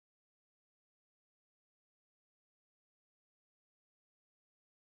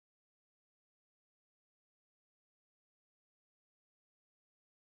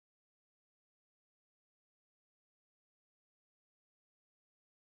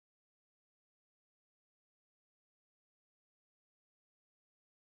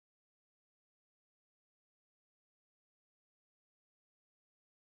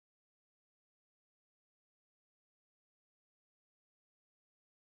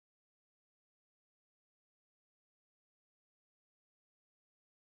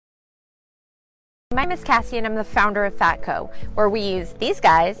My name is Cassie and I'm the founder of Fatco, where we use these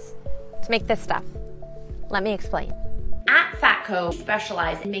guys to make this stuff. Let me explain. At Fatco, we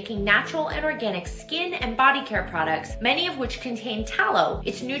specialize in making natural and organic skin and body care products, many of which contain tallow.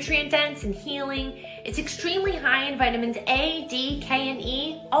 It's nutrient dense and healing. It's extremely high in vitamins A, D, K, and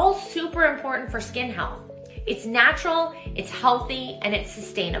E, all super important for skin health. It's natural, it's healthy, and it's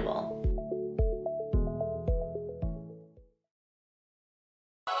sustainable.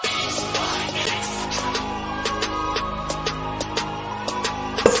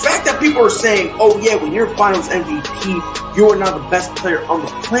 People are saying, oh yeah, when you're finals MVP, you are now the best player on the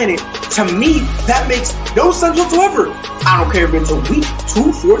planet. To me, that makes no sense whatsoever. I don't care if it's a week,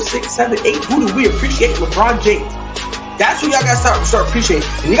 2, 4, 6, 7, 8. Who do we appreciate? LeBron James. That's who y'all gotta start appreciating.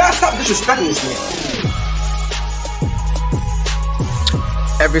 And you gotta stop disrespecting this man.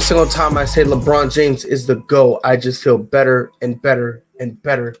 Every single time I say LeBron James is the GOAT, I just feel better and better and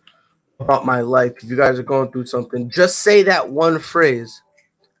better about my life. If you guys are going through something, just say that one phrase.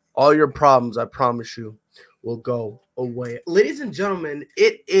 All your problems, I promise you, will go away. Ladies and gentlemen,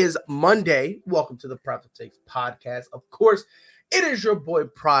 it is Monday. Welcome to the Prideful podcast. Of course, it is your boy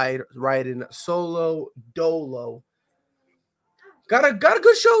Pride riding solo dolo. Got a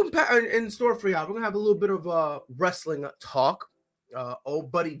good show in store for y'all. We're gonna have a little bit of wrestling talk.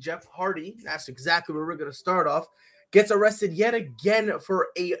 Old buddy Jeff Hardy, that's exactly where we're gonna start off. Gets arrested yet again for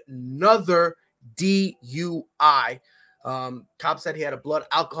another DUI. Cops said he had a blood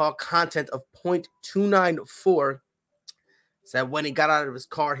alcohol content of 0.294. Said when he got out of his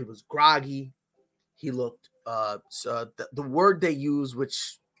car, he was groggy. He looked, the word they used,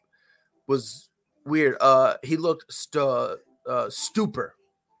 which was weird. He looked stupor.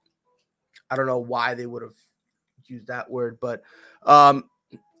 I don't know why they would have used that word, but I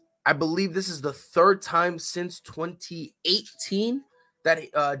believe this is the third time since 2018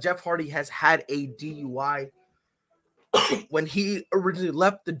 that Jeff Hardy has had a DUI. When he originally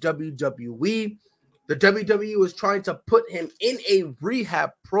left the WWE was trying to put him in a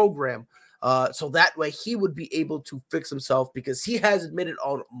rehab program so that way he would be able to fix himself, because he has admitted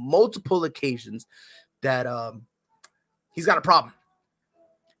on multiple occasions that he's got a problem.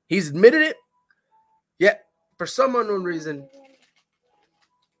 He's admitted it, yet for some unknown reason,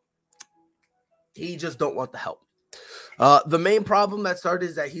 he just don't want the help. The main problem that started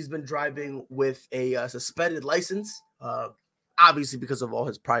is that he's been driving with a suspended license. Obviously, because of all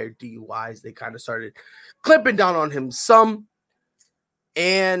his prior DUIs, they kind of started clamping down on him some.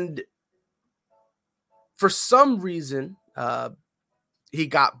 And for some reason, he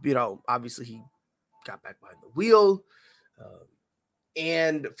got, obviously he got back behind the wheel.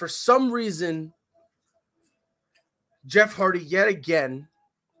 And for some reason, Jeff Hardy, yet again,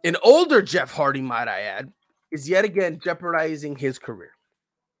 an older Jeff Hardy, might I add, is yet again jeopardizing his career.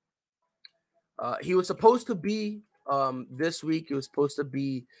 He was supposed to be this week. He was supposed to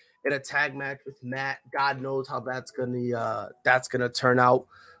be in a tag match with Matt. God knows how that's gonna turn out.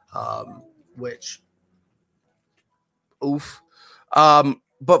 Which, oof.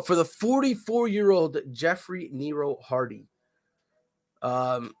 But for the 44-year-old Jeffrey Nero Hardy,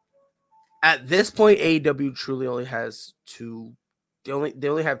 at this point, AEW truly only has two. They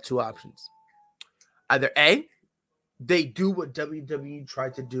only have two options. Either A, they do what WWE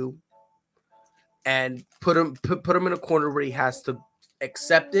tried to do and put him in a corner where he has to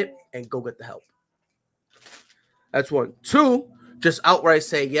accept it and go get the help. That's one. Two, just outright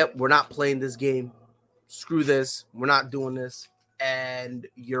say, yep, we're not playing this game. Screw this. We're not doing this. And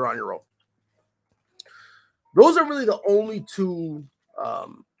you're on your own. Those are really the only two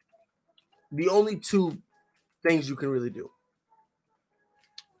things you can really do.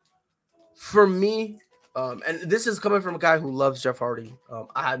 For me, and this is coming from a guy who loves Jeff Hardy.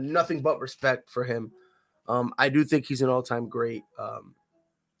 I have nothing but respect for him. I do think he's an all-time great.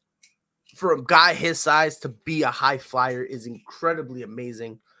 For a guy his size to be a high flyer is incredibly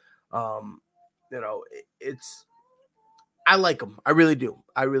amazing. I like him. I really do.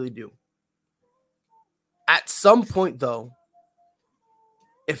 At some point, though,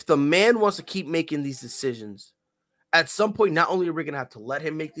 if the man wants to keep making these decisions, at some point, not only are we going to have to let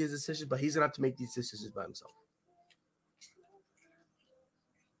him make these decisions, but he's going to have to make these decisions by himself.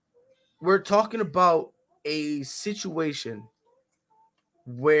 We're talking about a situation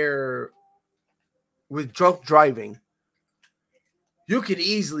where with drunk driving, you could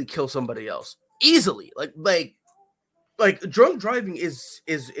easily kill somebody else. Easily. Like drunk driving is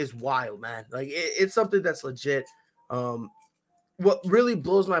wild, man. Like it's something that's legit. What really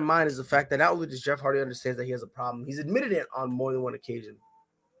blows my mind is the fact that not only does Jeff Hardy understands that he has a problem, he's admitted it on more than one occasion.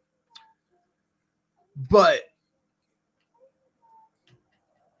 But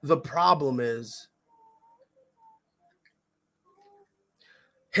the problem is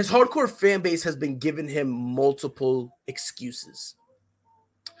his hardcore fan base has been giving him multiple excuses.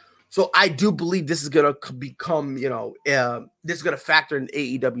 So I do believe this is going to become, this is going to factor in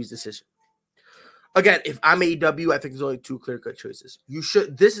AEW's decision. Again, if I'm AEW, I think there's only two clear-cut choices.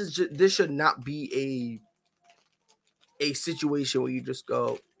 This should not be a situation where you just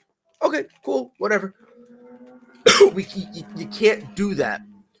go, okay, cool, whatever. You can't do that,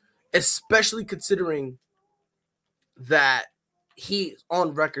 especially considering that he's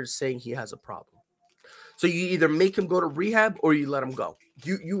on record saying he has a problem. So you either make him go to rehab or you let him go.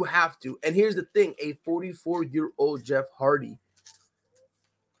 You have to. And here's the thing, a 44-year-old Jeff Hardy,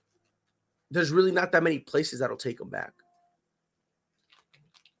 there's really not that many places that'll take him back.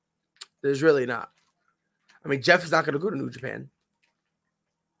 There's really not. I mean, Jeff is not going to go to New Japan.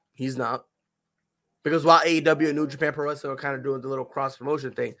 He's not. Because while AEW and New Japan Pro Wrestling are kind of doing the little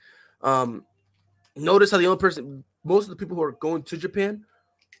cross-promotion thing, notice how the only person, most of the people who are going to Japan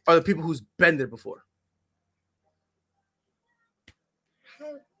are the people who's been there before.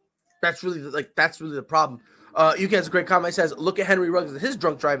 That's really the problem. You guys, a great comment says, look at Henry Ruggs and his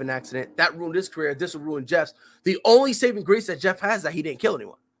drunk driving accident. That ruined his career. This will ruin Jeff's. The only saving grace that Jeff has is that he didn't kill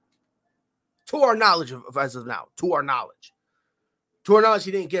anyone. To our knowledge as of now. To our knowledge,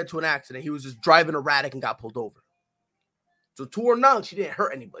 he didn't get into an accident. He was just driving erratic and got pulled over. So to our knowledge, he didn't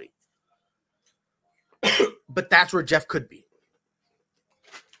hurt anybody. But that's where Jeff could be.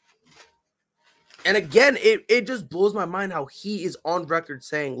 And again, it just blows my mind how he is on record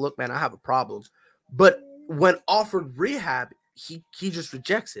saying, look, man, I have a problem. But when offered rehab, he just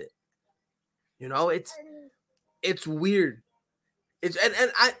rejects it. It's weird. It's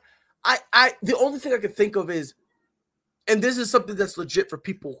and I the only thing I can think of is, and this is something that's legit for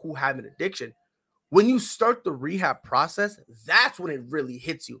people who have an addiction. When you start the rehab process, that's when it really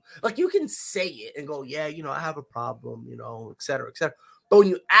hits you. Like, you can say it and go, yeah, I have a problem, et cetera, et cetera. But when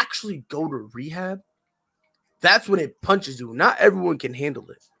you actually go to rehab, that's when it punches you. Not everyone can handle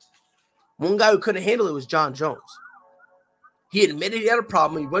it. One guy who couldn't handle it was John Jones. He admitted he had a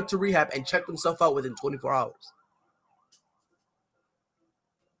problem. He went to rehab and checked himself out within 24 hours.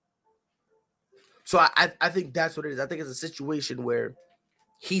 So I think that's what it is. I think it's a situation where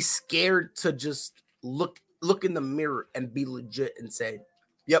he's scared to just look in the mirror and be legit and say,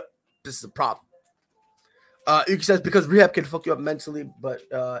 yep, this is a problem. He says because rehab can fuck you up mentally, but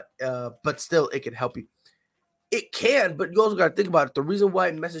still it can help you. It can, but you also got to think about it. The reason why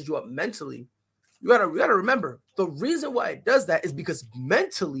it messes you up mentally, you gotta remember, the reason why it does that is because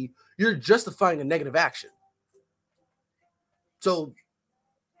mentally you're justifying a negative action. So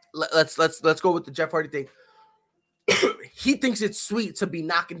let's go with the Jeff Hardy thing. He thinks it's sweet to be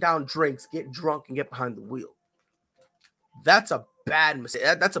knocking down drinks, get drunk, and get behind the wheel. That's a bad mistake.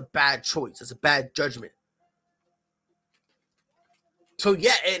 That's a bad choice. It's a bad judgment. So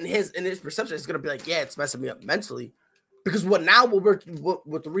yeah, in his perception, it's gonna be like, yeah, it's messing me up mentally, because what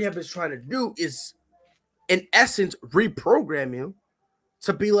the rehab is trying to do is, in essence, reprogram you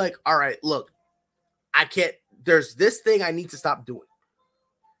to be like, all right, look, I can't. There's this thing I need to stop doing.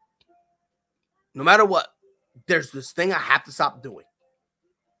 No matter what, there's this thing I have to stop doing.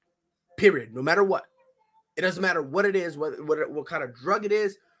 Period. No matter what, it doesn't matter what it is, what kind of drug it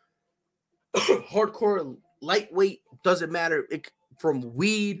is, hardcore, lightweight, doesn't matter. From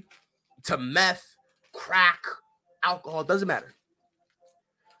weed to meth, crack, alcohol, doesn't matter.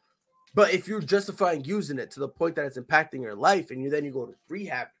 But if you're justifying using it to the point that it's impacting your life, and then you go to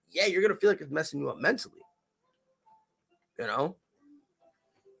rehab, yeah, you're gonna feel like it's messing you up mentally.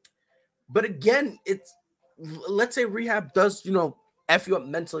 But again, let's say rehab does, F you up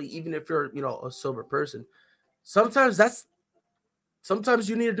mentally, even if you're, a sober person. Sometimes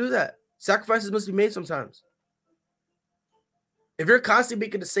you need to do that. Sacrifices must be made sometimes. If you're constantly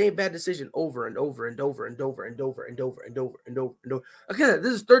making the same bad decision over and over and over and over and over and over and over and over and over. Again,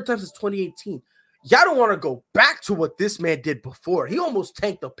 this is third time since 2018. Y'all don't want to go back to what this man did before. He almost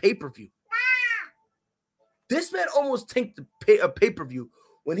tanked the pay-per-view. This man almost tanked a pay-per-view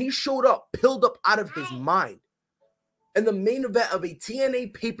when he showed up, pilled up out of his mind. In the main event of a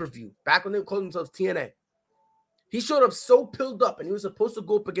TNA pay-per-view, back when they called themselves TNA, he showed up so pilled up, and he was supposed to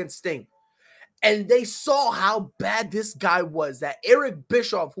go up against Sting. And they saw how bad this guy was, that Eric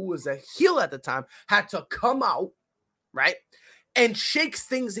Bischoff, who was a heel at the time, had to come out, right, and shake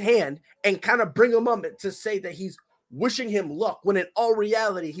Sting's hand and kind of bring him up to say that he's wishing him luck, when in all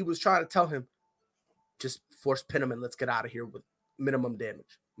reality, he was trying to tell him, just force pin him and let's get out of here with minimal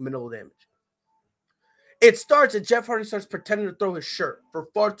damage. It starts and Jeff Hardy starts pretending to throw his shirt for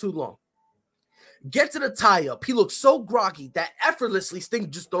far too long. Get to the tie-up. He looks so groggy that effortlessly Sting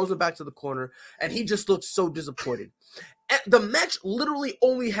just throws him back to the corner, and he just looks so disappointed. The match literally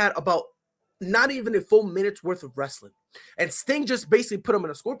only had about not even a full minute's worth of wrestling. And Sting just basically put him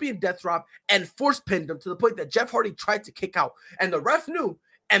in a scorpion death drop and force pinned him to the point that Jeff Hardy tried to kick out. And the ref knew,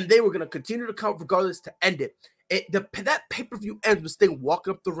 and they were going to continue to count regardless to end it. That pay-per-view ends with Sting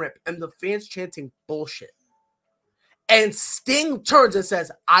walking up the ramp and the fans chanting bullshit. And Sting turns and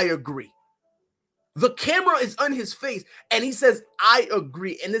says, I agree. The camera is on his face, and he says, I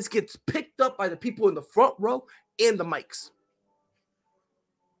agree. And this gets picked up by the people in the front row and the mics.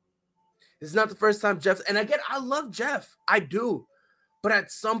 This is not the first time Jeff, and again, I love Jeff. I do. But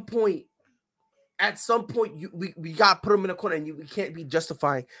at some point, we got to put him in a corner, and we can't be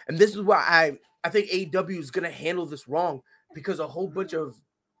justifying. And this is why I think AEW is going to handle this wrong, because a whole bunch of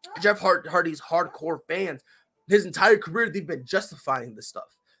Jeff Hardy's hardcore fans, his entire career, they've been justifying this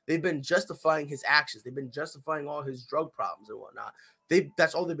stuff. They've been justifying his actions. They've been justifying all his drug problems and whatnot.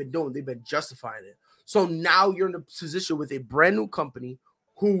 That's all they've been doing. They've been justifying it. So now you're in a position with a brand new company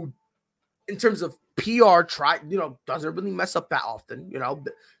who, in terms of PR, doesn't really mess up that often.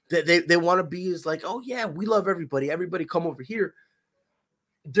 They want to be is like, oh yeah, we love everybody. Everybody come over here.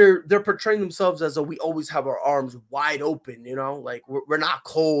 They're portraying themselves as though we always have our arms wide open, like we're not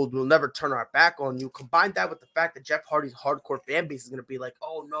cold. We'll never turn our back on you. Combine that with the fact that Jeff Hardy's hardcore fan base is going to be like,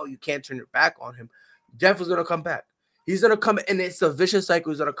 oh no, you can't turn your back on him. Jeff is going to come back. He's going to come, and it's a vicious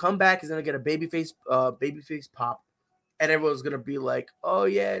cycle. He's going to come back. He's going to get a babyface pop, and everyone's going to be like, oh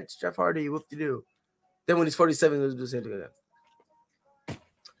yeah, it's Jeff Hardy. Whoop-de-doo. Then when he's 47, he'll do the same thing again.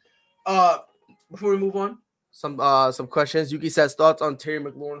 Before we move on, some questions. Yuki says, thoughts on Terry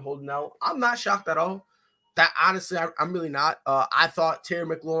McLaurin holding out? I'm not shocked at all. That honestly, I'm really not. I thought Terry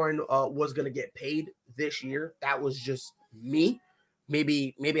McLaurin was gonna get paid this year. That was just me.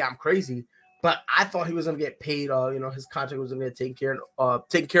 Maybe I'm crazy, but I thought he was gonna get paid. His contract was gonna get taken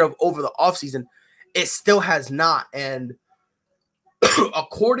care of over the offseason. It still has not, and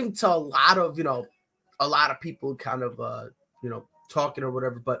according to a lot of people kind of talking or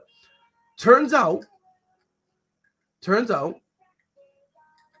whatever, but turns out,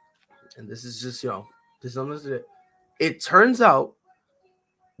 and this is just, it turns out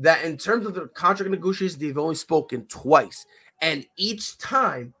that in terms of the contract negotiations, they've only spoken twice. And each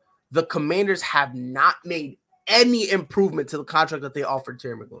time, the Commanders have not made any improvement to the contract that they offered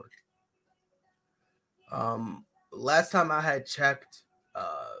Terry McLaurin. Last time I had checked,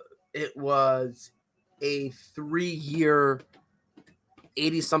 it was a 3-year,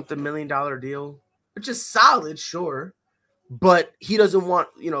 $80-something million deal, which is solid, sure. But he doesn't want,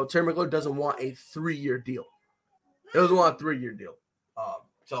 Terry McLaurin doesn't want a 3-year deal. He doesn't want a 3-year deal.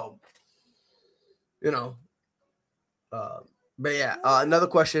 But yeah, another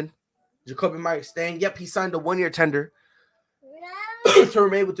question. Jacoby Myers staying. Yep, he signed a 1-year tender to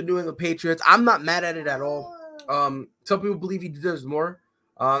remain with the New England Patriots. I'm not mad at it at all. Some people believe he deserves more.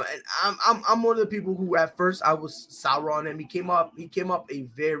 And I'm one of the people who at first I was sour on him. He came up a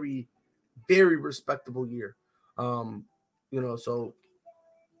very, very respectable year. So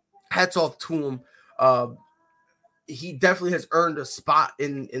hats off to him. He definitely has earned a spot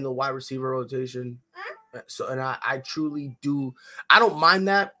in the wide receiver rotation. So, and I truly do. I don't mind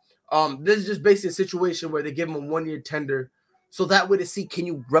that. This is just basically a situation where they give him a 1-year tender, so that way to see, can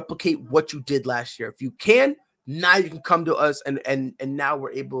you replicate what you did last year? If you can, now you can come to us, and now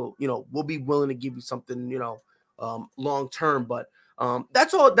we're able, we'll be willing to give you something, long term. But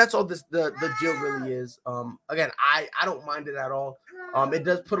that's all the deal really is. Again, I don't mind it at all. It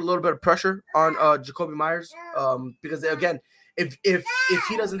does put a little bit of pressure on Jacoby Myers, because again, if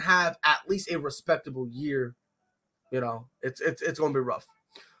he doesn't have at least a respectable year, it's going to be rough.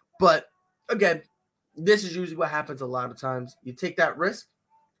 But again, this is usually what happens a lot of times. You take that risk,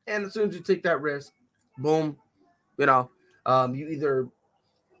 and as soon as you take that risk, boom, you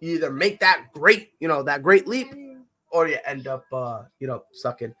either make that great leap, or you end up,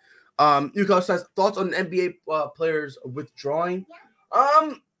 sucking. Yuko says, thoughts on NBA players withdrawing?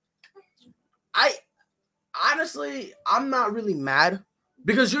 I honestly, I'm not really mad,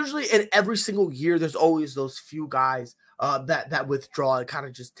 because usually in every single year, there's always those few guys that withdraw and kind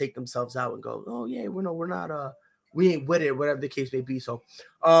of just take themselves out and go, oh yeah, we're not, we ain't with it, whatever the case may be. So,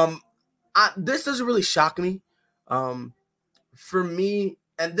 this doesn't really shock me. For me,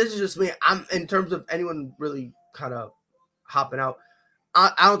 and this is just me, I'm in terms of anyone really kind of hopping out.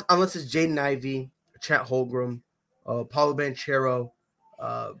 I don't, unless it's Jaden Ivey, Chet Holmgren, Paulo Banchero,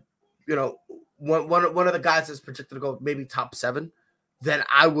 one of the guys that's projected to go maybe top 7, then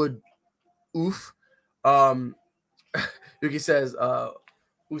I would oof. Yuki says,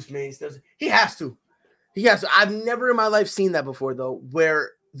 Usman says he has to. I've never in my life seen that before, though,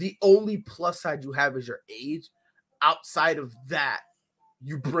 where the only plus side you have is your age. outside of that,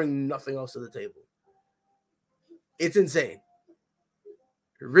 you bring nothing else to the table. It's insane.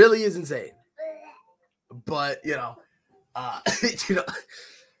 It really is insane. But you know, you know,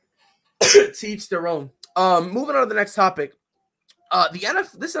 to each their own. Moving on to the next topic.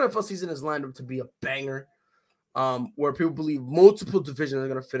 This NFL season is lined up to be a banger. Where people believe multiple divisions are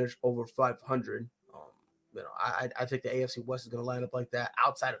going to finish over 500. You know, I think the AFC West is going to line up like that.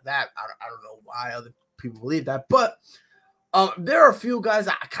 Outside of that, I don't know why other people believe that, but there are a few guys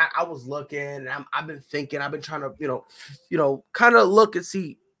I was looking, and I've been thinking, I've been trying to, kind of look and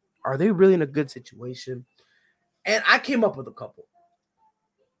see, are they really in a good situation? And I came up with a couple.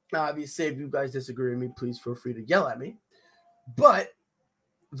 Now, obviously, if you guys disagree with me, please feel free to yell at me. But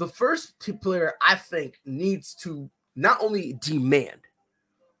the first player I think needs to not only demand,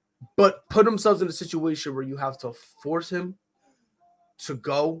 but put themselves in a situation where you have to force him to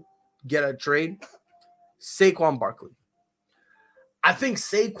go get a trade, Saquon Barkley. I think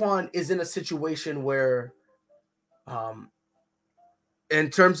Saquon is in a situation where, in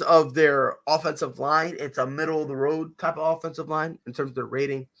terms of their offensive line, it's a middle of the road type of offensive line in terms of their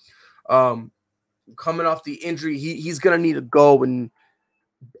rating. Coming off the injury, he's going to need to go, and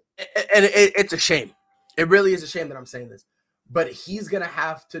it's a shame. It really is a shame that I'm saying this, but he's going to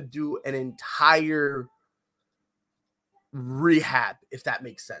have to do an entire rehab, if that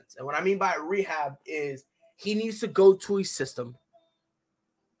makes sense. And what I mean by rehab is he needs to go to a system.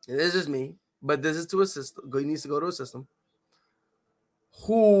 And this is me, but this is to a system. He needs to go to a system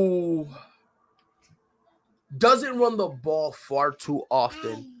who doesn't run the ball far too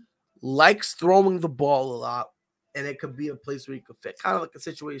often, likes throwing the ball a lot, and it could be a place where you could fit, kind of like a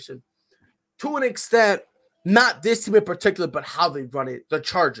situation to an extent, not this team in particular, but how they run it. The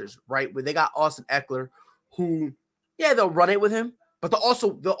Chargers, right? Where they got Austin Eckler, who, yeah, they'll run it with him, but they'll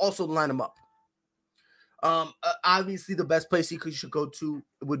also line him up. Obviously, the best place he should go to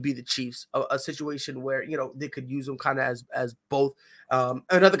would be the Chiefs, a situation where, they could use him kind of as both.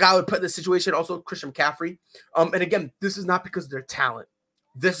 Another guy I would put in this situation, also Christian McCaffrey. And again, this is not because of their talent.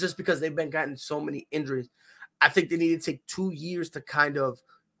 This is just because they've been gotten so many injuries. I think they need to take 2 years to kind of,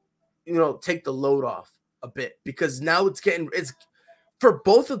 take the load off a bit, because now it's for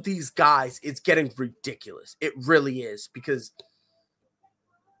both of these guys, it's getting ridiculous. It really is, because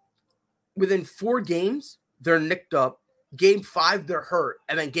within 4 games, they're nicked up. Game 5, they're hurt.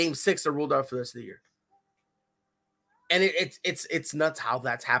 And then game 6, they're ruled out for the rest of the year. And it's nuts how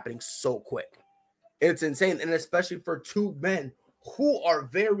that's happening so quick. It's insane. And especially for 2 men who are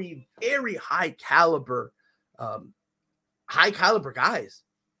very, very high caliber guys.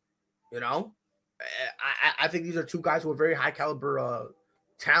 I think these are 2 guys who are very high caliber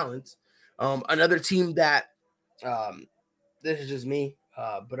talents. Another team that, this is just me,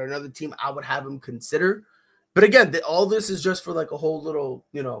 but another team I would have him consider. But again, all this is just for like a whole little,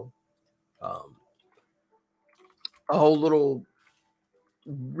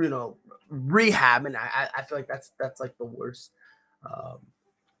 rehab. And I feel like that's like the worst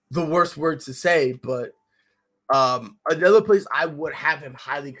word to say. But another place I would have him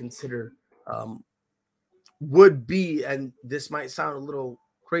highly consider would be, and this might sound a little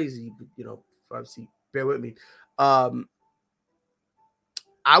crazy, but obviously bear with me. I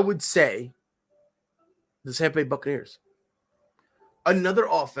would say the Tampa Bay Buccaneers. Another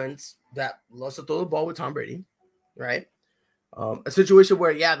offense that loves to throw the ball with Tom Brady, right? A situation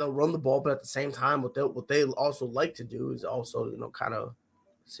where, they'll run the ball, but at the same time, what they also like to do is also, kind of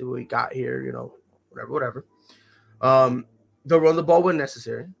see what we got here, whatever. They'll run the ball when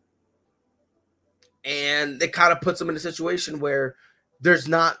necessary. And it kind of puts them in a situation where there's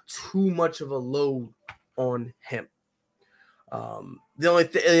not too much of a load on him. The only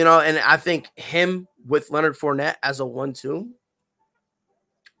thing, and I think him with Leonard Fournette as a 1-2,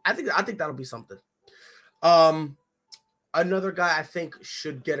 I think that'll be something. Another guy I think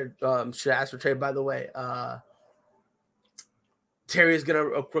should ask for trade, by the way. Terry is gonna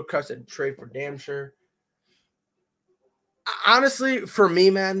request a trade for damn sure. Honestly, for me,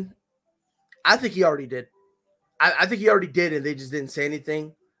 man, I think he already did. I think he already did, and they just didn't say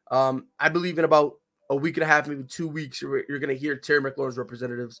anything. I believe in about a week and a half, maybe 2 weeks, you're going to hear Terry McLaurin's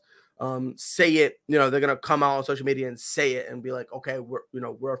representatives say it. They're going to come out on social media and say it and be like, okay,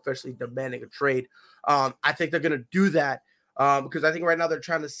 we're officially demanding a trade. I think they're going to do that because I think right now they're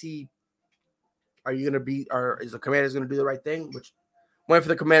trying to see, is the Commanders going to do the right thing? Which, waiting for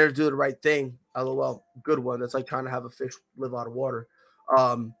the Commanders to do the right thing. LOL, good one. That's like trying to have a fish live out of water.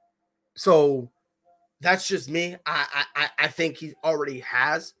 So that's just me. I think he already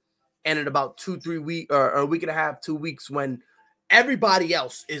has. And in about 2-3 weeks or a week and a half, 2 weeks, when everybody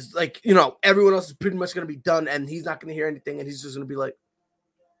else is like, everyone else is pretty much going to be done, and he's not going to hear anything, and he's just going to be like,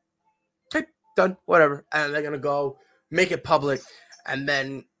 okay, done, whatever. And they're going to go make it public. And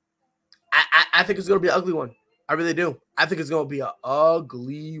then I think it's going to be an ugly one. I really do. I think it's going to be an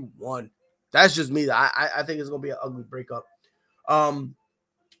ugly one. That's just me. I think it's going to be an ugly breakup.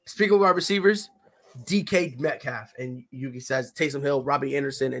 Speaking of our receivers, DK Metcalf, and Yugi says Taysom Hill, Robbie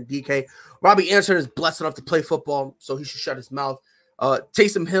Anderson, and DK. Robbie Anderson is blessed enough to play football, so he should shut his mouth.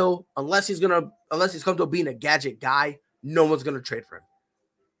 Taysom Hill, unless he's comfortable being a gadget guy, no one's gonna trade for him.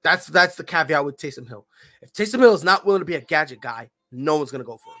 That's the caveat with Taysom Hill. If Taysom Hill is not willing to be a gadget guy, no one's gonna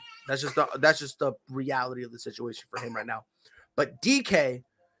go for him. That's just the reality of the situation for him right now. But DK,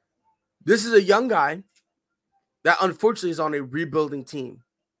 this is a young guy that unfortunately is on a rebuilding team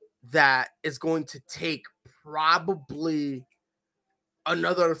that is going to take probably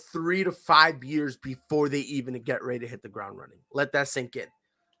another 3 to 5 years before they even get ready to hit the ground running. Let that sink in.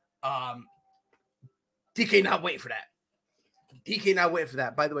 DK not waiting for that. DK not waiting for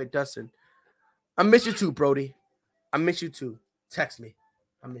that. By the way, Dustin, I miss you too, Brody. I miss you too. Text me.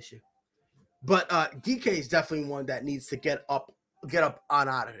 I miss you. But DK is definitely one that needs to get up on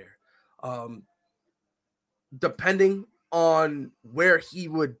out of there. Depending on where he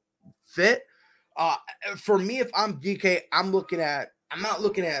would fit. For me, if I'm DK, I'm looking at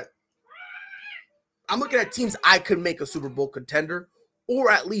teams I could make a Super Bowl contender,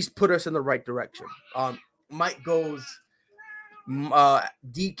 or at least put us in the right direction. Mike goes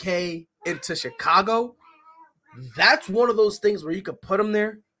DK into Chicago. That's one of those things where you could put him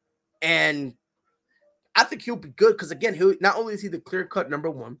there, and I think he'll be good because, again, not only is he the clear-cut number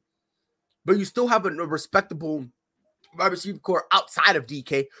one, but you still have a respectable wide receiver core outside of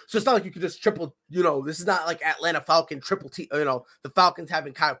DK. So it's not like you could just triple, this is not like Atlanta Falcon triple team, the Falcons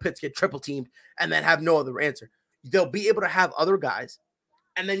having Kyle Pitts get triple teamed and then have no other answer. They'll be able to have other guys.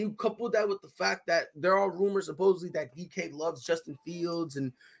 And then you couple that with the fact that there are rumors supposedly that DK loves Justin Fields,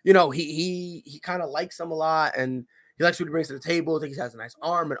 and he kind of likes him a lot, and he likes what he brings to the table. I think he has a nice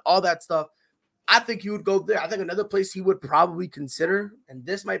arm and all that stuff. I think he would go there. I think another place he would probably consider, and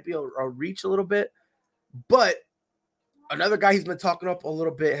this might be a reach a little bit, but another guy he's been talking up a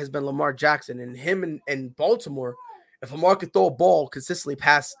little bit has been Lamar Jackson, and him in Baltimore. If Lamar could throw a ball consistently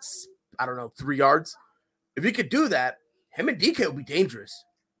past, 3 yards, if he could do that, him and DK will be dangerous.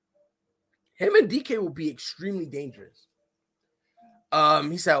 Him and DK will be extremely dangerous.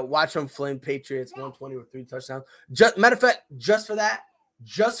 He said, watch him flame Patriots 120 with 3 touchdowns. Matter of fact, just for that,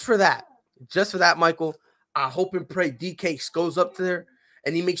 Michael, I hope and pray DK goes up to there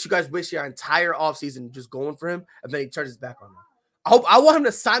and he makes you guys waste your entire offseason just going for him, and then he turns his back on him. I want him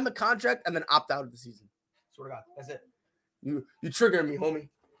to sign the contract and then opt out of the season. Swear to God, that's it. You triggering me, homie.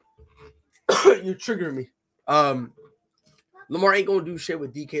 You triggering me. Lamar ain't gonna do shit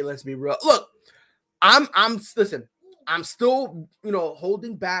with DK. Let's be real. Look, listen. I'm still,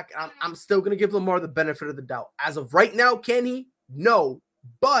 holding back. I'm still gonna give Lamar the benefit of the doubt. As of right now, can he? No,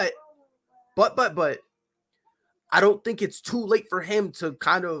 but I don't think it's too late for him to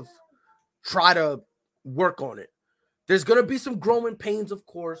kind of try to work on it. There's going to be some growing pains, of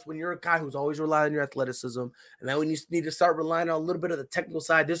course, when you're a guy who's always relied on your athleticism. And then when you need to start relying on a little bit of the technical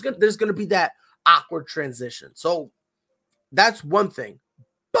side, there's going to be that awkward transition. So that's one thing.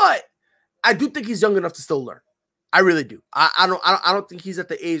 But I do think he's young enough to still learn. I really do. I don't think he's at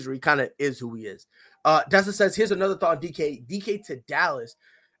the age where he kind of is who he is. Dessa says, here's another thought on DK. DK to Dallas.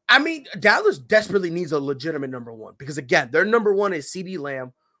 I mean, Dallas desperately needs a legitimate number one because, again, their number one is CeeDee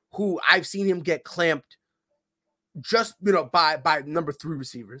Lamb, who I've seen him get clamped just, by number 3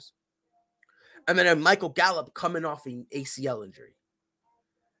 receivers. And then Michael Gallup coming off an ACL injury.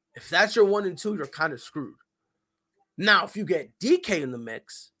 If that's your 1 and 2, you're kind of screwed. Now, if you get DK in the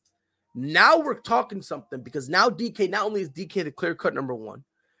mix, now we're talking something because now DK, not only is DK the clear-cut number 1,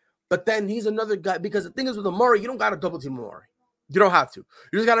 but then he's another guy because the thing is with Amari, you don't got to double team Amari. You don't have to.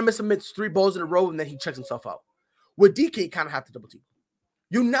 You just got to miss him 3 balls in a row, and then he checks himself out. With DK, you kind of have to double team.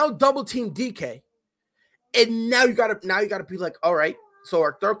 You now double team DK, and now you gotta be like, all right. So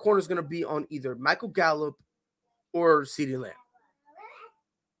our third corner is gonna be on either Michael Gallup or CeeDee Lamb.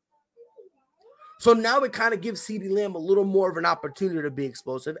 So now it kind of gives CeeDee Lamb a little more of an opportunity to be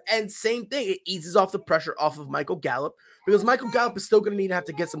explosive. And same thing, it eases off the pressure off of Michael Gallup because Michael Gallup is still going to have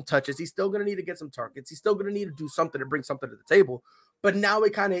to get some touches. He's still going to need to get some targets. He's still going to need to do something to bring something to the table. But now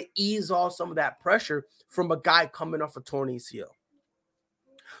it kind of eases off some of that pressure from a guy coming off a torn ACL.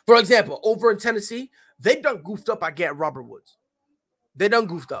 For example, over in Tennessee, they done goofed up by getting Robert Woods. They done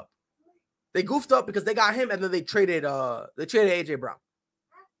goofed up. They goofed up because they got him and then they traded AJ Brown.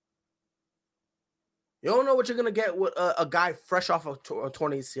 You don't know what you're gonna get with a guy fresh off of a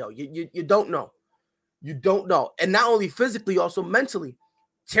torn ACL. You don't know. You don't know. And not only physically, also mentally.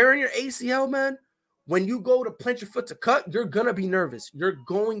 Tearing your ACL, man, when you go to plant your foot to cut, you're going to be nervous. You're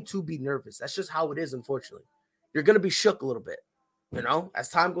going to be nervous. That's just how it is, unfortunately. You're going to be shook a little bit. You know, as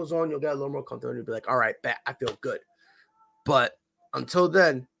time goes on, you'll get a little more comfortable and you'll be like, all right, bet, I feel good. But until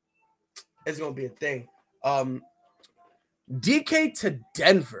then, it's going to be a thing. DK to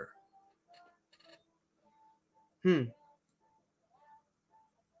Denver. Okay.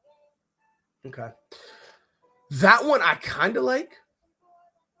 That one I kind of like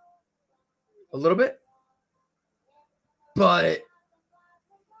a little bit, but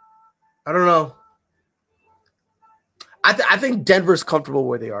I don't know. I think Denver's comfortable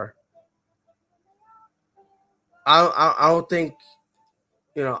where they are. I don't think,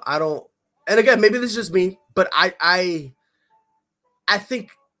 you know, I don't. And again, maybe this is just me, but I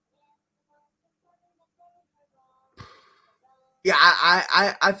think, yeah,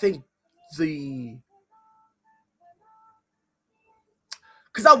 I think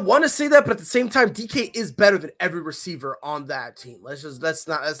because I want to say that, but at the same time, DK is better than every receiver on that team. Let's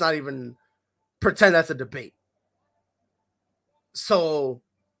not even pretend that's a debate. So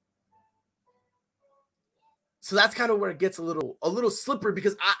that's kind of where it gets a little slippery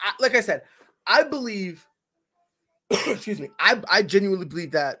because I like I said, I believe excuse me, I genuinely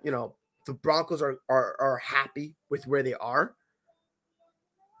believe that, you know, the Broncos are happy with where they are.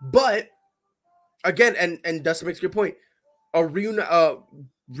 But again, and Dustin makes a good point.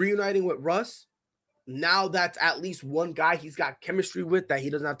 Reuniting with Russ, now that's at least one guy he's got chemistry with that he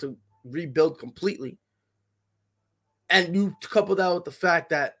doesn't have to rebuild completely. And you couple that with the fact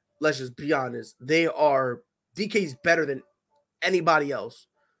that, let's just be honest, DK's better than anybody else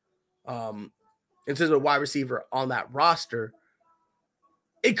in terms of wide receiver on that roster.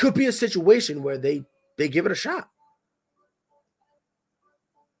 It could be a situation where they give it a shot.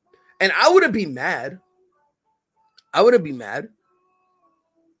 And I wouldn't be mad. It'll be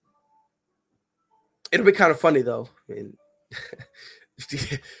kind of funny though. I mean,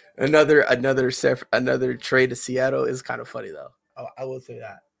 another trade to Seattle is kind of funny though. I will say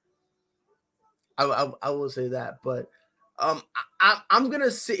that. I will say that, but I'm gonna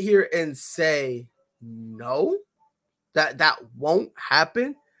sit here and say no, that won't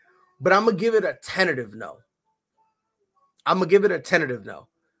happen. But I'm gonna give it a tentative no.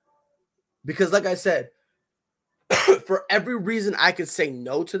 Because, like I said, for every reason I could say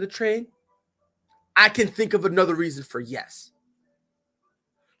no to the trade, I can think of another reason for yes.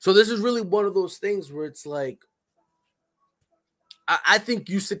 So this is really one of those things where it's like, I think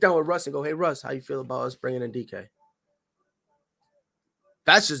you sit down with Russ and go, "Hey, Russ, how you feel about us bringing in DK?"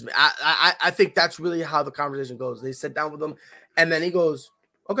 That's just me. I think that's really how the conversation goes. They sit down with him, and then he goes,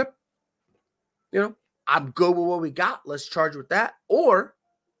 "Okay, you know, I'm good with what we got. Let's charge with that." Or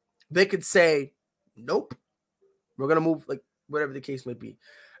they could say, "Nope, we're gonna move," like whatever the case may be.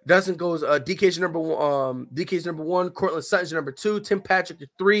 Dustin goes, DK's number one. DK's number one. Cortland Sutton's number two. Tim Patrick, your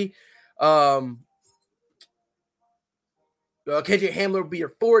three. KJ Hamler will be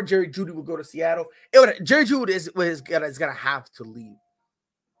your four. Jerry Jeudy will go to Seattle. Jerry Jeudy is gonna have to leave.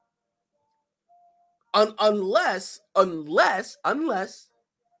 Unless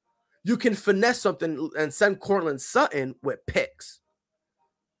you can finesse something and send Cortland Sutton with picks.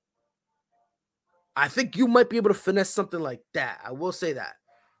 I think you might be able to finesse something like that. I will say that.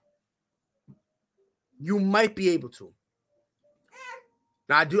 You might be able to.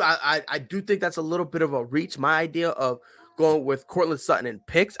 Now, I do think that's a little bit of a reach. My idea of going with Cortland Sutton and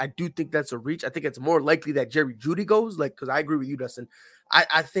picks, I do think that's a reach. I think it's more likely that Jerry Jeudy goes, like, because I agree with you, Dustin.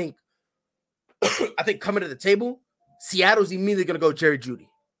 I think I think coming to the table, Seattle's immediately gonna go Jerry Jeudy.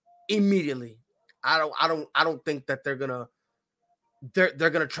 Immediately. I don't think that they're gonna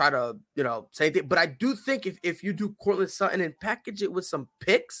try to, you know, say anything. But I do think if you do Cortland Sutton and package it with some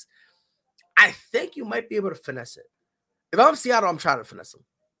picks, I think you might be able to finesse it. If I'm Seattle, I'm trying to finesse them.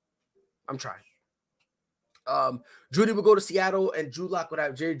 I'm trying. Jeudy will go to Seattle, and Drew Lock would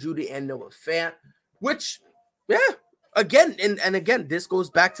have Jerry Jeudy and Noah Fant, which, yeah, again, and again, this goes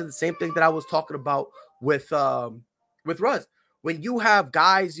back to the same thing that I was talking about with Russ. When you have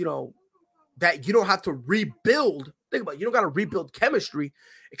guys, you know, that you don't have to rebuild. Think about it, you don't got to rebuild chemistry.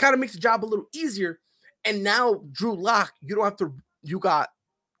 It kind of makes the job a little easier. And now Drew Lock, you don't have to. You got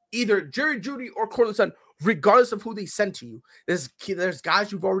either Jerry Jeudy or Cortland Sutton, regardless of who they send to you. There's guys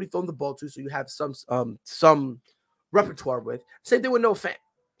you've already thrown the ball to, so you have some repertoire with. Same thing with Noah Fant.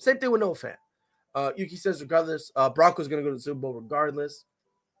 Yuki says regardless, Broncos going to go to the Super Bowl regardless.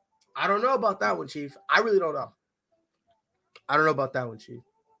 I don't know about that one, Chief. I really don't know. I don't know about that one, Chief.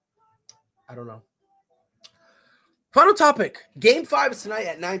 I don't know. Final topic. Game 5 is tonight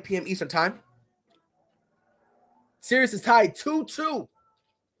at 9 p.m. Eastern Time. Series is tied 2-2,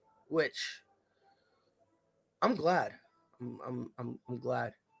 which I'm glad. I'm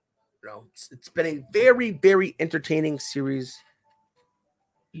glad. You know, it's been a very, very entertaining series.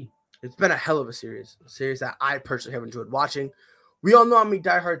 It's been a hell of a series that I personally have enjoyed watching. We all know I'm a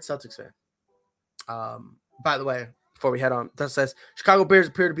diehard Celtics fan. By the way, before we head on, that says Chicago Bears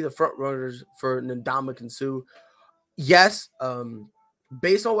appear to be the front runners for Ndamukong Suh. Yes,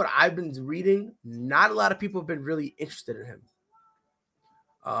 based on what I've been reading, not a lot of people have been really interested in him.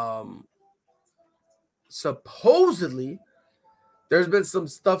 Supposedly, there's been some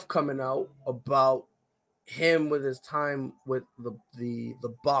stuff coming out about him with his time with the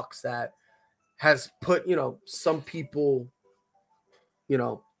Bucks that has put, some people,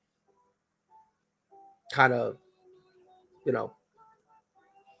 kind of,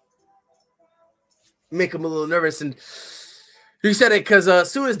 make him a little nervous. And he said it because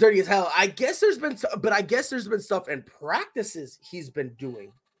Suh is dirty as hell. I guess there's been stuff in practices he's been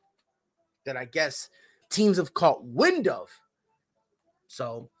doing that I guess teams have caught wind of.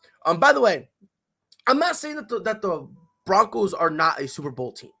 So, by the way, I'm not saying that the Broncos are not a Super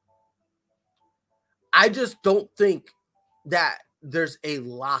Bowl team. I just don't think that there's a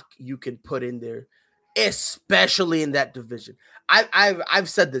lock you can put in there, especially in that division. I've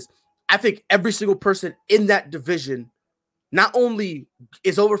said this. I think every single person in that division not only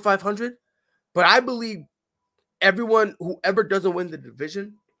is over 500, but I believe whoever doesn't win the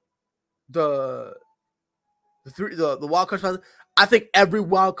division, the wild card spot, I think every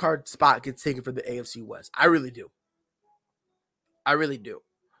wild card spot gets taken for the AFC West. I really do.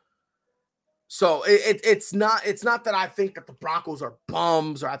 So it's not that I think that the Broncos are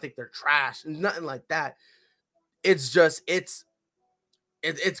bums or I think they're trash. Nothing like that. It's just it's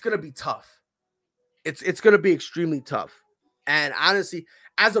gonna be tough. It's gonna be extremely tough. And honestly,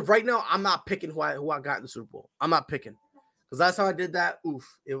 as of right now, I'm not picking who I got in the Super Bowl. I'm not picking because last time I did that,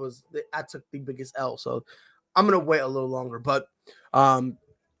 I took the biggest L. So I'm gonna wait a little longer. But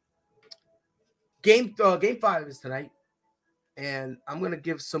game 5 is tonight. And I'm going to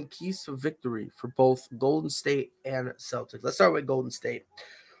give some keys to victory for both Golden State and Celtics. Let's start with Golden State.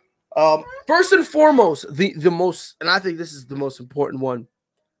 First and foremost, the most, and I think this is the most important one,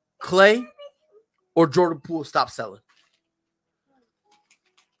 Clay or Jordan Poole stop selling.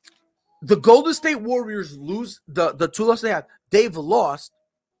 The Golden State Warriors lose the two losses they have. They've lost.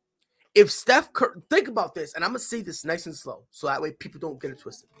 If Steph Curry, think about this, and I'm going to say this nice and slow so that way people don't get it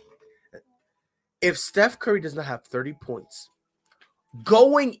twisted. If Steph Curry does not have 30 points,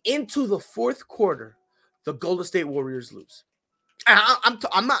 going into the fourth quarter, the Golden State Warriors lose. I'm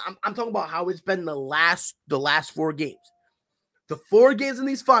talking about how it's been the last 4 games. The 4 games in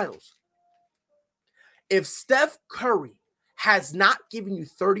these finals. If Steph Curry has not given you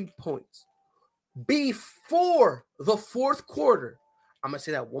 30 points before the fourth quarter, I'm going to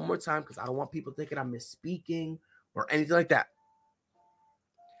say that one more time because I don't want people thinking I'm misspeaking or anything like that.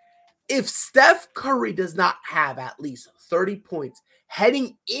 If Steph Curry does not have at least 30 points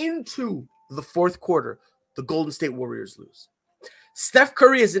heading into the fourth quarter, the Golden State Warriors lose. Steph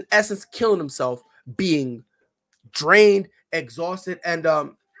Curry is in essence killing himself, being drained, exhausted, and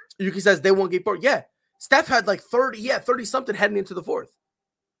Yuki says they won't get 4. Yeah, Steph had like 30 something heading into the fourth.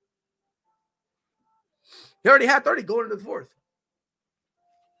 He already had 30 going into the fourth.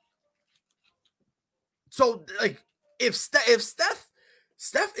 So like if Steph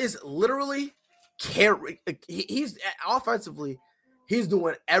is literally carrying. He's offensively, he's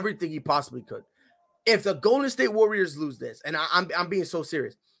doing everything he possibly could. If the Golden State Warriors lose this, and I'm being so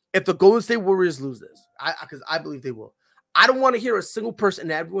serious, if the Golden State Warriors lose this, because I believe they will, I don't want to hear a single person.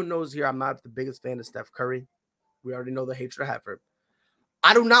 And everyone knows here, I'm not the biggest fan of Steph Curry. We already know the hatred I have for him.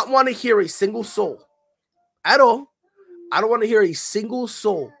 I do not want to hear a single soul at all. I don't want to hear a single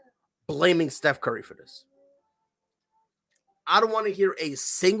soul blaming Steph Curry for this. I don't want to hear a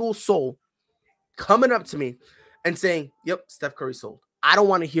single soul coming up to me and saying, "Yep, Steph Curry sold." I don't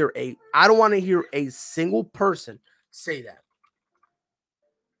want to hear a single person say that.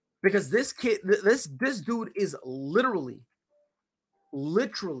 Because this dude is literally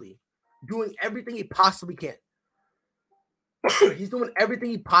doing everything he possibly can. He's doing everything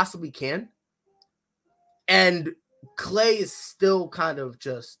he possibly can. And Clay is still kind of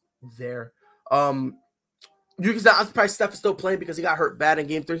just there. I'm surprised Steph is still playing because he got hurt bad in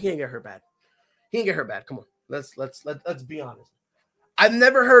game 3. He didn't get hurt bad. Come on. Let's be honest. I've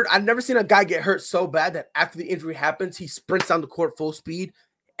never seen a guy get hurt so bad that after the injury happens, he sprints down the court full speed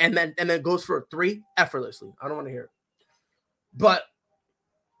and then goes for a 3 effortlessly. I don't want to hear it. But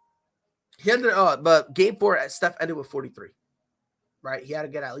He ended but game 4, Steph ended with 43. Right? He had to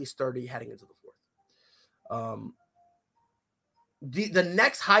get at least 30 heading into the fourth. The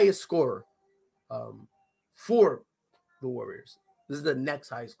next highest scorer for the Warriors. This is the next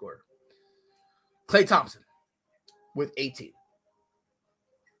highest scorer. Klay Thompson with 18.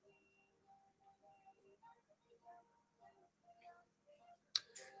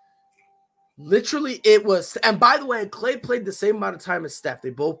 Literally, it was, and by the way, Klay played the same amount of time as Steph. They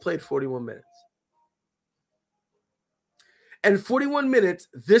both played 41 minutes. And 41 minutes,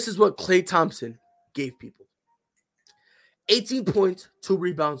 this is what Klay Thompson gave people. 18 points, 2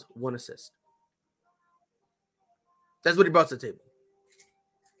 rebounds, 1 assist. That's what he brought to the table.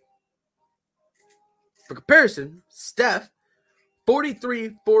 For comparison, Steph,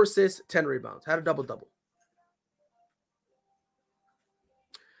 43, 4 assists, 10 rebounds. Had a double-double.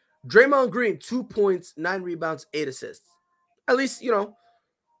 Draymond Green, 2 points, 9 rebounds, 8 assists. At least, at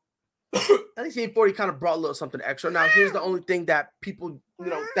least 840 kind of brought a little something extra. Now, here's the only thing that people,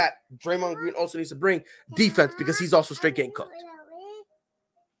 that Draymond Green also needs to bring, defense, because he's also straight getting cooked.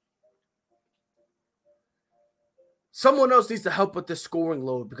 Someone else needs to help with this scoring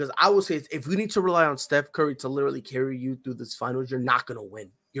load, because I will say, if we need to rely on Steph Curry to literally carry you through this finals, you're not going to win.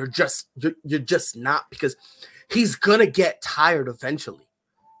 You're just not, because he's going to get tired eventually.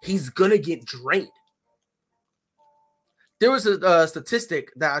 He's going to get drained. There was a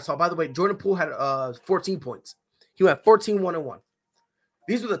statistic that I saw. By the way, Jordan Poole had 14 points. He went 14, 1 and 1.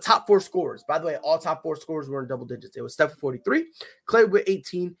 These were the top 4 scorers. By the way, all top 4 scorers were in double digits. It was Steph with 43, Klay with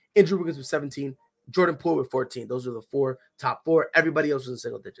 18, Andrew Wiggins with 17, Jordan Poole with 14. Those are the top 4. Everybody else was in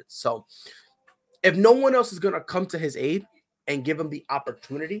single digits. So if no one else is going to come to his aid and give him the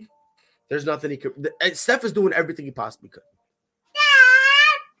opportunity, there's nothing he could. Steph is doing everything he possibly could.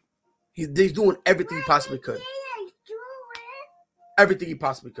 He's doing everything he possibly could. Everything he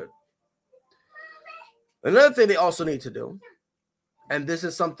possibly could. Another thing they also need to do, and this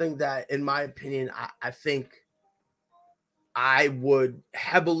is something that, in my opinion, I think I would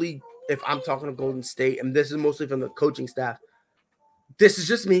heavily, if I'm talking to Golden State, and this is mostly from the coaching staff, this is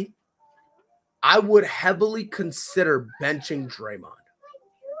just me, I would heavily consider benching Draymond.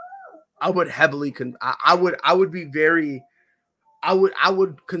 I would heavily I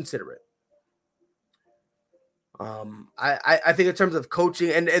would consider it. I think in terms of coaching,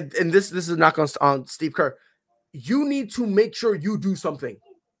 and this is not on Steve Kerr. You need to make sure you do something.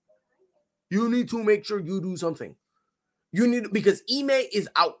 You need to make sure you do something. Because Ime is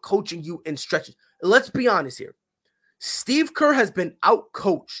out coaching you in stretches. Let's be honest here. Steve Kerr has been out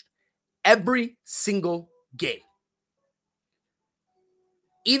coached every single game.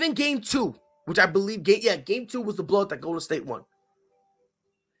 Even game 2, which I believe game 2 was the blowout that Golden State won.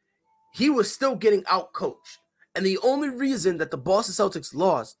 He was still getting out coached. And the only reason that the Boston Celtics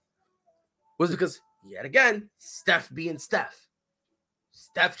lost was because, yet again, Steph being Steph.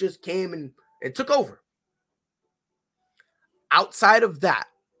 Steph just came and took over. Outside of that,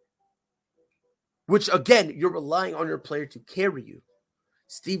 which, again, you're relying on your player to carry you,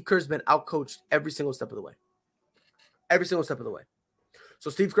 Steve Kerr's been outcoached every single step of the way. Every single step of the way. So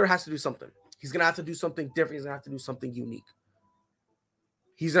Steve Kerr has to do something. He's going to have to do something different. He's going to have to do something unique.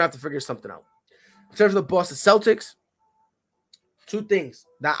 He's going to have to figure something out. In terms of the Boston Celtics, 2 things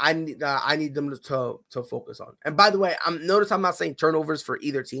that I need them to focus on. And by the way, notice I'm not saying turnovers for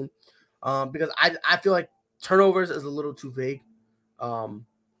either team, because I feel like turnovers is a little too vague.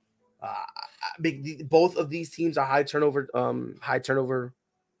 Both of these teams are high turnover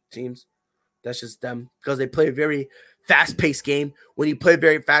teams. That's just them, because they play a very fast-paced game. When you play a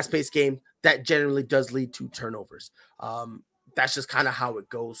very fast-paced game, that generally does lead to turnovers. That's just kind of how it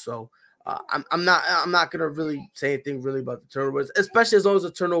goes. So I'm not gonna really say anything really about the turnovers, especially as long as the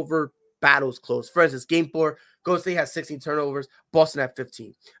turnover battle's close. For instance, game 4, Golden State has 16 turnovers, Boston had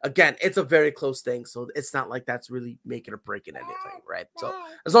 15. Again, it's a very close thing, so it's not like that's really making or breaking anything, right? So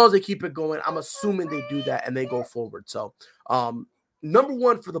as long as they keep it going, I'm assuming they do that and they go forward. So number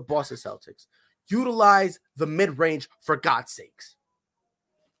 1 for the Boston Celtics, utilize the mid-range for God's sakes.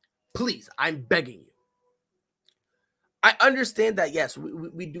 Please, I'm begging you. I understand that, yes,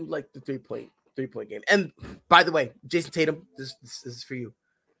 we do like the three-point game. And by the way, Jason Tatum, this is for you.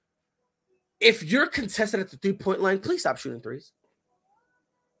 If you're contested at the 3-point line, please stop shooting threes.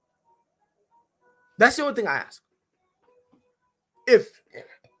 That's the only thing I ask.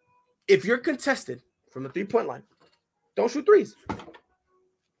 If you're contested from the 3-point line, don't shoot threes.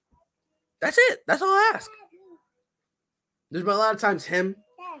 That's it. That's all I ask. There's been a lot of times him,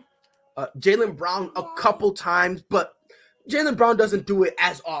 Jaylen Brown a couple times, but Jaylen Brown doesn't do it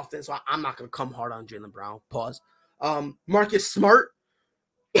as often, so I'm not going to come hard on Jaylen Brown. Pause. Marcus Smart,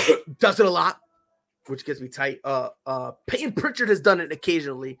 does it a lot, which gets me tight. Peyton Pritchard has done it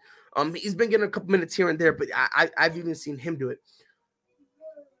occasionally. He's been getting a couple minutes here and there, but I've even seen him do it.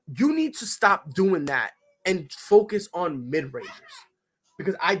 You need to stop doing that and focus on mid-rangers.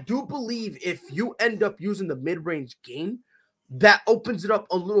 Because I do believe if you end up using the mid-range game, that opens it up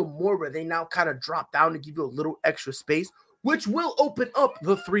a little more where they now kind of drop down to give you a little extra space, which will open up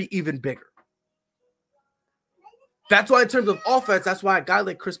the three even bigger. That's why in terms of offense, that's why a guy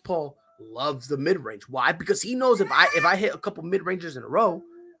like Chris Paul loves the mid-range. Why? Because he knows if I hit a couple mid-rangers in a row,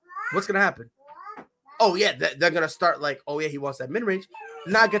 what's going to happen? Oh, yeah, they're going to start like, oh, yeah, he wants that mid-range.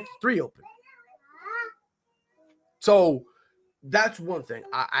 Now I get the three open. So that's one thing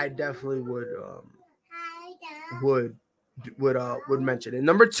I definitely would mention. And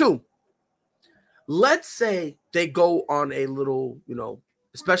number two, let's say they go on a little,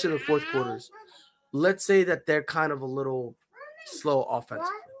 especially in the fourth quarters, let's say that they're kind of a little slow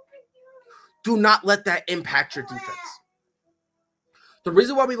offensively. Do not let that impact your defense. The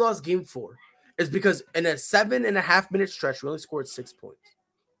reason why we lost game 4 is because in a 7.5-minute stretch, we only scored 6 points.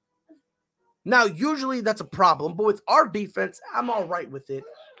 Now, usually that's a problem, but with our defense, I'm all right with it.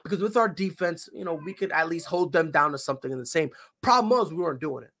 Because with our defense, we could at least hold them down to something in the same. Problem was, we weren't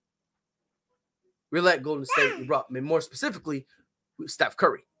doing it. We let Golden State erupt. I mean, more specifically, Steph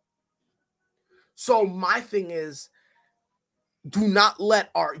Curry. So my thing is, do not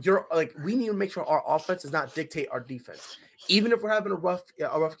let we need to make sure our offense does not dictate our defense. Even if we're having a rough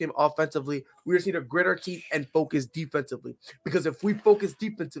game offensively, we just need to grit our teeth and focus defensively. Because if we focus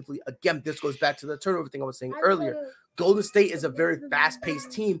defensively, again, this goes back to the turnover thing I was saying earlier. Golden State is a very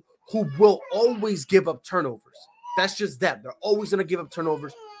fast-paced team who will always give up turnovers. That's just them. They're always going to give up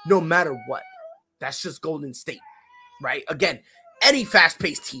turnovers no matter what. That's just Golden State, right? Again, any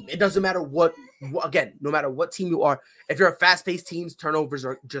fast-paced team, it doesn't matter no matter what team you are, if you're a fast-paced team, turnovers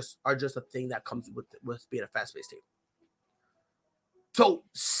are just a thing that comes with being a fast-paced team. So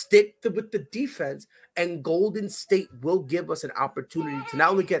stick with the defense, and Golden State will give us an opportunity to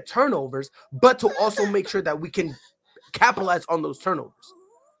not only get turnovers, but to also make sure that we can capitalize on those turnovers.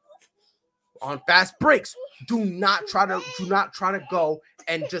 On fast breaks, do not try to go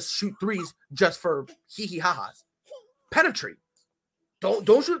and just shoot threes just for hee ha-has. Penetrate. Don't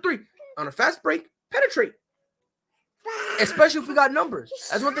shoot a three. On a fast break, penetrate. Especially if we got numbers.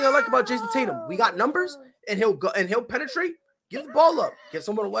 That's one thing I like about Jason Tatum. We got numbers, and he'll penetrate. Give the ball up. Get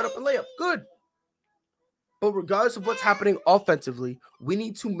someone to wet up and lay up. Good. But regardless of what's happening offensively, we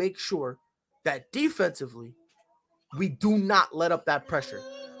need to make sure that defensively, we do not let up that pressure.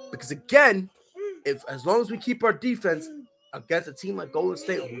 Because again, as long as we keep our defense against a team like Golden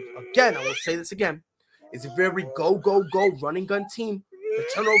State, who, again, I will say this again, is a very go, running gun team, the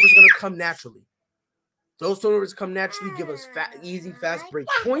turnovers are going to come naturally. Those turnovers come naturally, give us easy, fast break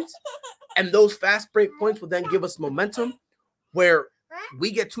points. And those fast break points will then give us momentum where we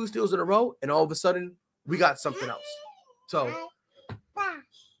get 2 steals in a row, and all of a sudden, we got something else. So,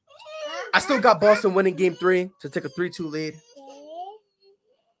 I still got Boston winning game 3 to take a 3-2 lead.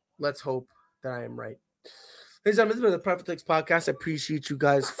 Let's hope that I am right. Ladies and gentlemen, this has been the Prideful Takes podcast. I appreciate you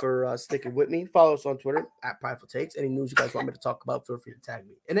guys for sticking with me. Follow us on Twitter at Prideful Takes. Any news you guys want me to talk about, feel free to tag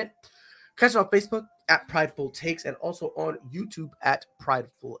me in it. Catch us on Facebook at Prideful Takes and also on YouTube at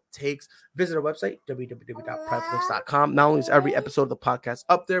Prideful Takes. Visit our website, www.pridefultakes.com. Not only is every episode of the podcast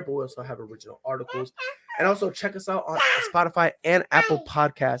up there, but we also have original articles. And also check us out on Spotify and Apple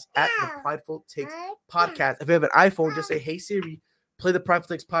Podcasts at the Prideful Takes podcast. If you have an iPhone, just say, hey Siri, play the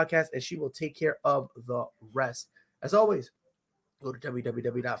Prideful Takes podcast, and she will take care of the rest. As always, go to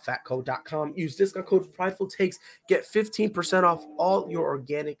www.fatco.com. Use discount code Prideful Takes. Get 15% off all your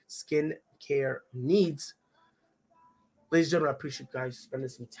organic skin care needs. Ladies and gentlemen, I appreciate you guys spending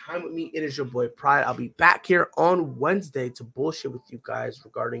some time with me. It is your boy Pride. I'll be back here on Wednesday to bullshit with you guys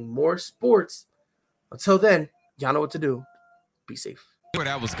regarding more sports. Until then, y'all know what to do. Be safe. Where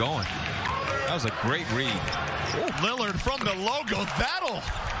that was going. That was a great read. Oh, Lillard from the logo. That'll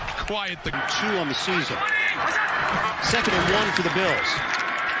quiet the 2 on the season. 2nd and 1 for the Bills.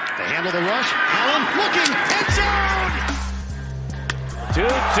 They handle the rush. Allen looking. End zone. To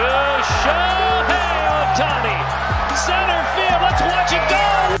Shohei Ohtani. Center field. Let's watch it go.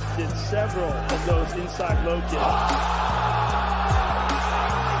 Did several of those inside low kicks.